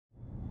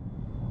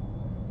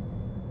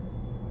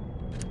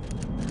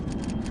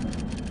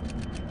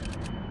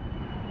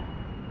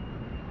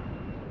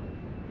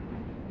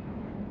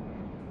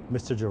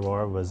Mr.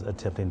 Jarrar was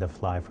attempting to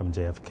fly from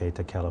JFK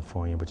to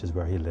California, which is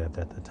where he lived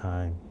at the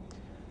time.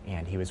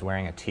 And he was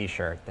wearing a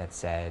T-shirt that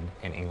said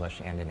in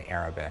English and in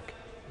Arabic,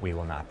 "We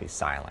will not be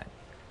silent."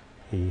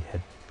 He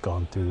had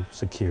gone through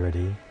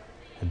security,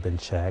 had been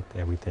checked,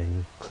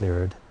 everything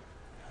cleared.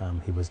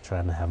 He was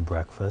trying to have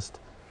breakfast.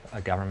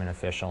 A government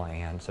official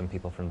and some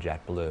people from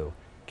JetBlue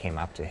came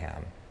up to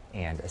him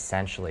and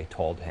essentially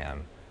told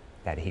him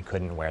that he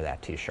couldn't wear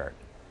that T-shirt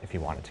if he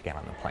wanted to get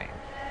on the plane.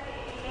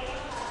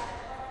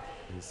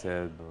 He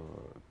said,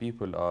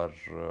 people are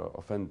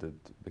offended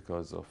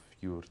because of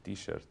your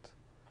T-shirt.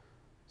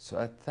 So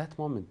at that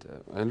moment,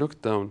 I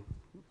looked down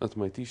at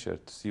my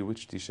T-shirt to see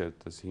which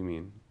T-shirt does he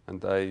mean.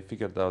 And I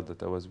figured out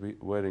that I was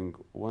wearing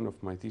one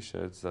of my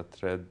T-shirts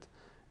that read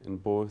in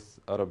both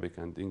Arabic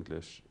and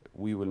English,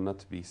 "We will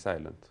not be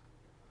silent."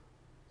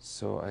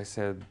 So I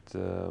said,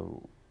 I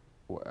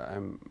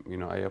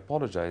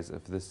apologize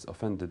if this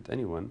offended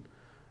anyone,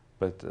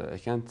 but I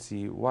can't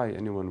see why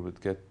anyone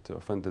would get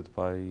offended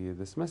by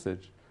this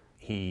message.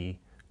 He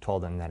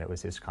told them that it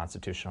was his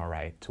constitutional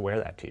right to wear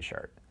that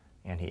T-shirt,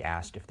 and he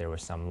asked if there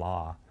was some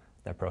law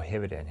that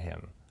prohibited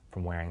him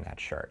from wearing that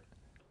shirt.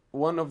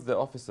 One of the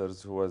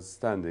officers who was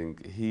standing,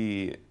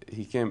 he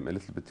came a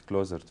little bit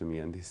closer to me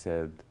and he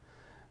said,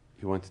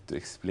 he wanted to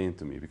explain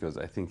to me, because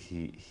I think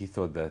he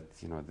thought that,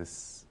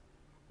 this,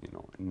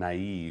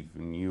 naive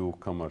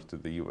newcomer to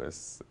the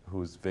US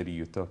who's very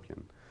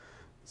utopian.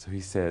 So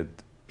he said,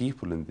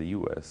 people in the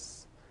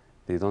US,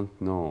 they don't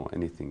know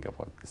anything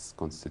about this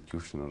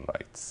constitutional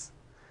rights.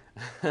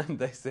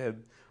 And I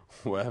said,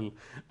 well,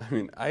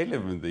 I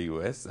live in the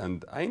US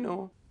and I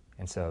know.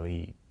 And so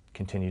he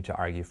continued to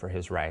argue for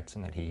his rights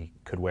and that he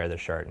could wear the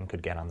shirt and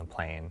could get on the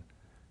plane.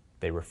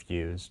 They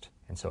refused.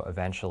 And so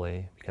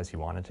eventually, because he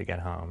wanted to get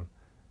home,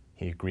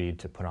 he agreed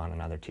to put on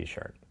another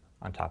T-shirt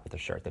on top of the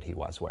shirt that he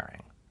was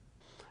wearing.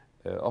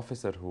 An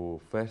officer who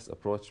first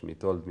approached me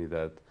told me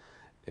that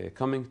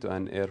coming to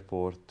an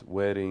airport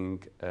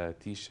wearing a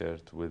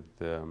T-shirt with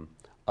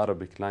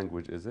Arabic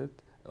language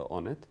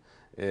on it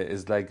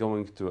is like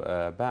going to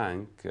a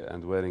bank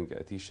and wearing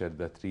a T-shirt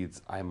that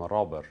reads, "I'm a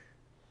robber."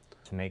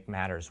 To make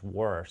matters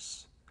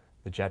worse,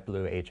 the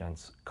JetBlue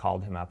agents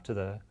called him up to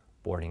the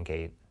boarding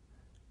gate.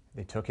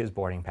 They took his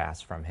boarding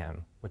pass from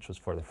him, which was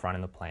for the front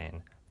of the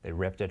plane. They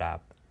ripped it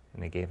up,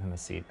 and they gave him a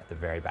seat at the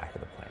very back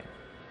of the plane.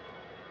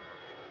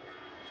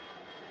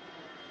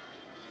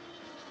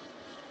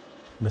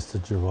 Mr.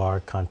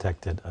 Jarrar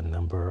contacted a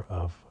number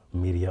of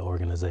media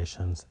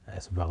organizations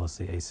as well as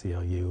the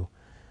ACLU.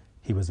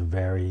 He was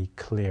very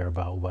clear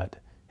about what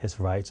his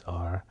rights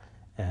are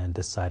and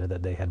decided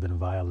that they had been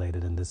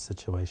violated in this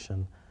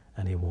situation,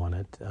 and he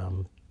wanted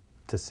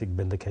to seek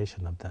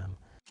vindication of them.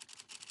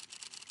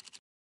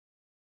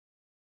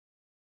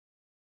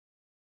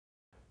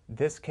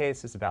 This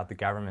case is about the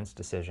government's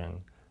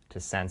decision to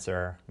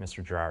censor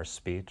Mr. Jarrar's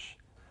speech,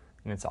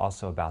 and it's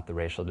also about the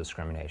racial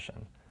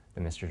discrimination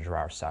that Mr.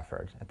 Jarrar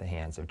suffered at the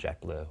hands of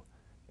JetBlue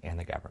and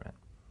the government.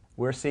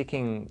 We're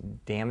seeking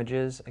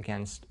damages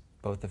against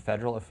both the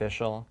federal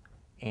official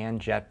and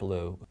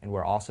JetBlue, and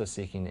we're also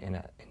seeking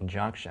an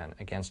injunction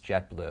against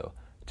JetBlue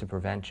to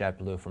prevent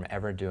JetBlue from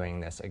ever doing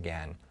this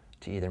again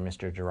to either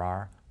Mr.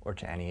 Jarrar or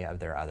to any of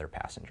their other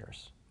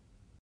passengers.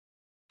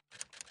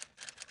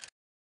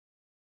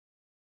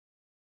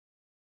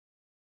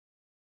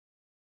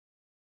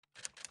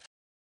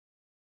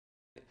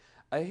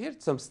 I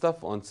heard some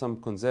stuff on some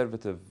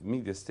conservative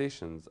media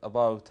stations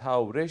about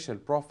how racial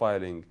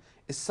profiling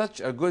is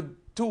such a good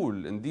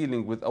tool in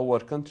dealing with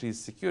our country's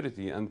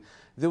security, and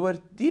they were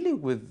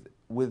dealing with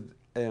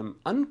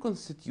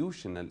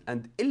unconstitutional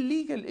and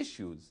illegal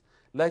issues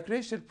like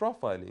racial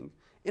profiling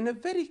in a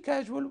very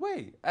casual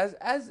way,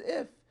 as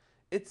if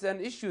it's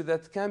an issue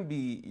that can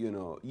be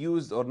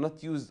used or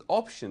not used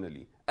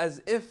optionally,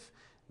 as if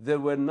there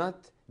were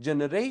not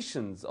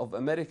generations of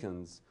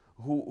Americans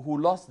who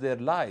lost their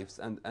lives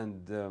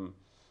and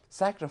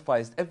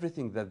sacrificed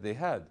everything that they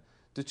had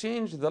to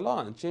change the law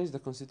and change the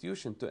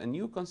constitution to a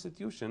new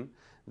constitution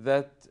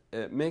that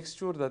makes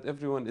sure that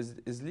everyone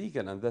is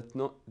legal and that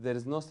there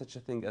is no such a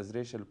thing as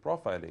racial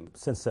profiling.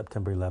 Since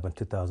September 11,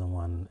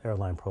 2001,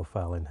 airline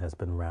profiling has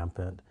been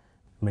rampant.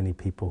 Many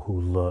people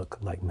who look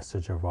like Mr.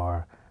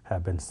 Jarrar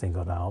have been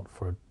singled out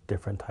for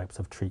different types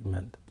of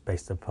treatment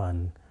based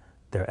upon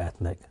their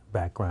ethnic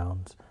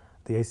backgrounds.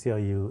 The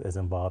ACLU is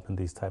involved in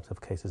these types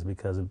of cases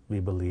because we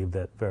believe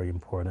that very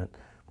important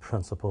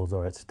principles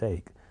are at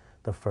stake.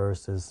 The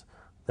first is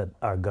that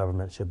our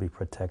government should be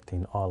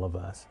protecting all of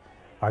us.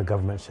 Our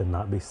government should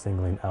not be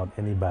singling out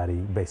anybody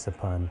based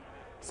upon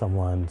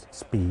someone's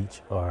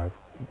speech or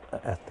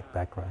ethnic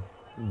background.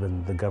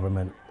 When the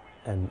government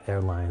and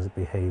airlines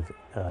behave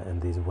in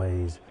these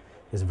ways,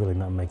 is really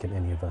not making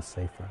any of us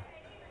safer.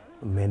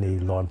 Many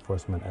law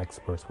enforcement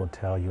experts will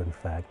tell you, in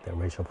fact, that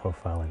racial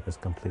profiling is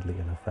completely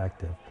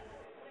ineffective.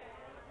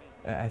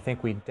 I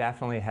think we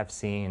definitely have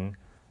seen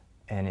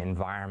an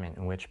environment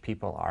in which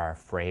people are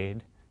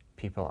afraid,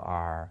 people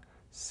are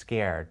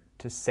scared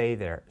to say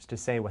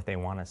what they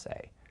want to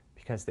say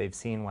because they've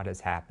seen what has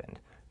happened.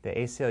 The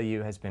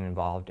ACLU has been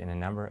involved in a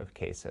number of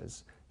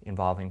cases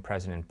involving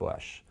President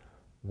Bush,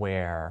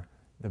 where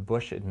the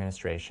Bush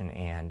administration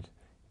and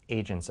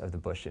agents of the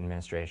Bush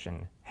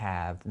administration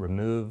have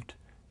removed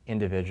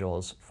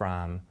individuals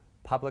from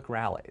public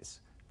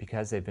rallies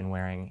because they've been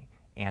wearing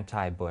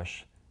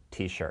anti-Bush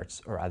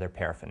t-shirts or other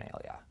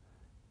paraphernalia.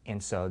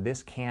 And so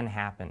this can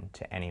happen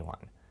to anyone.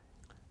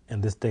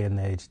 In this day and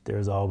age,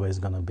 there's always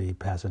going to be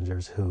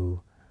passengers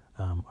who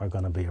are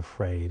going to be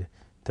afraid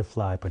to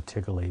fly,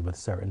 particularly with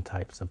certain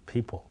types of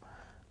people.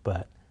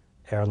 But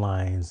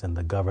airlines and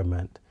the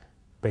government,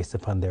 based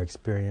upon their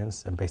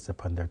experience and based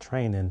upon their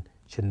training,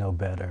 should know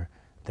better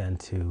than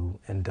to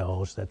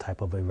indulge that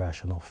type of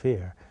irrational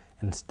fear.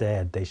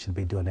 Instead, they should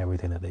be doing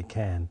everything that they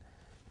can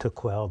to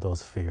quell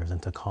those fears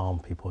and to calm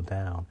people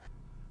down.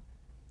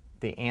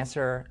 The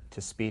answer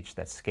to speech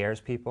that scares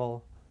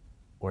people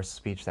or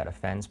speech that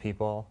offends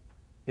people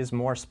is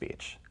more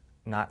speech,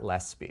 not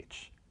less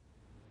speech.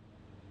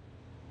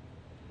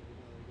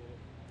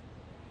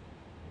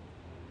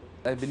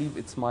 I believe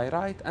it's my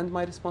right and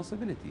my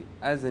responsibility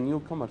as a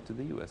newcomer to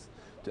the US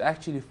to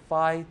actually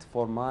fight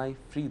for my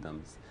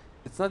freedoms.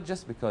 It's not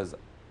just because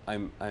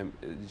I'm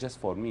just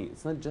for me.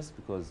 It's not just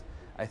because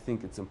I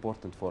think it's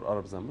important for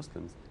Arabs and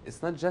Muslims.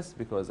 It's not just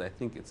because I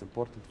think it's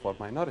important for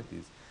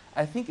minorities.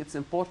 I think it's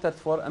important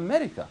for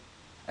America.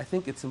 I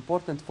think it's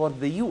important for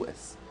the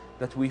US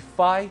that we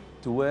fight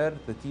to wear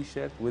the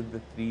t-shirt with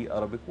the 3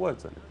 Arabic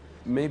words on it.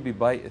 Maybe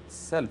by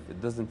itself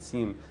it doesn't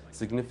seem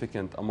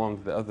significant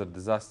among the other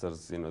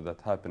disasters that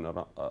happen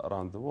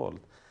around the world.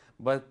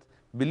 But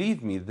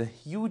believe me, the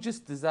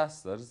hugest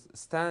disasters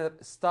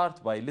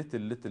start by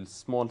little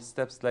small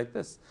steps like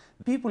this.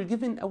 People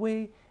giving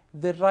away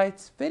their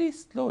rights very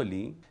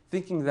slowly,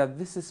 thinking that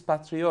this is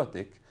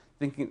patriotic,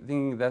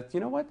 thinking that, you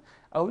know what,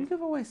 I will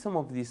give away some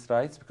of these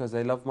rights because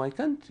I love my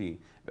country.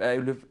 I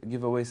will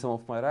give away some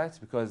of my rights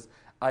because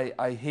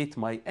I hate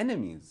my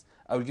enemies.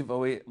 I will give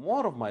away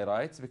more of my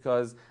rights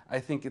because I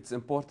think it's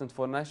important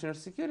for national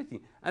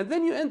security. And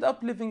then you end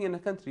up living in a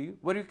country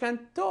where you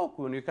can't talk,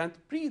 when you can't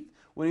breathe,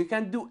 when you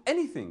can't do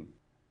anything.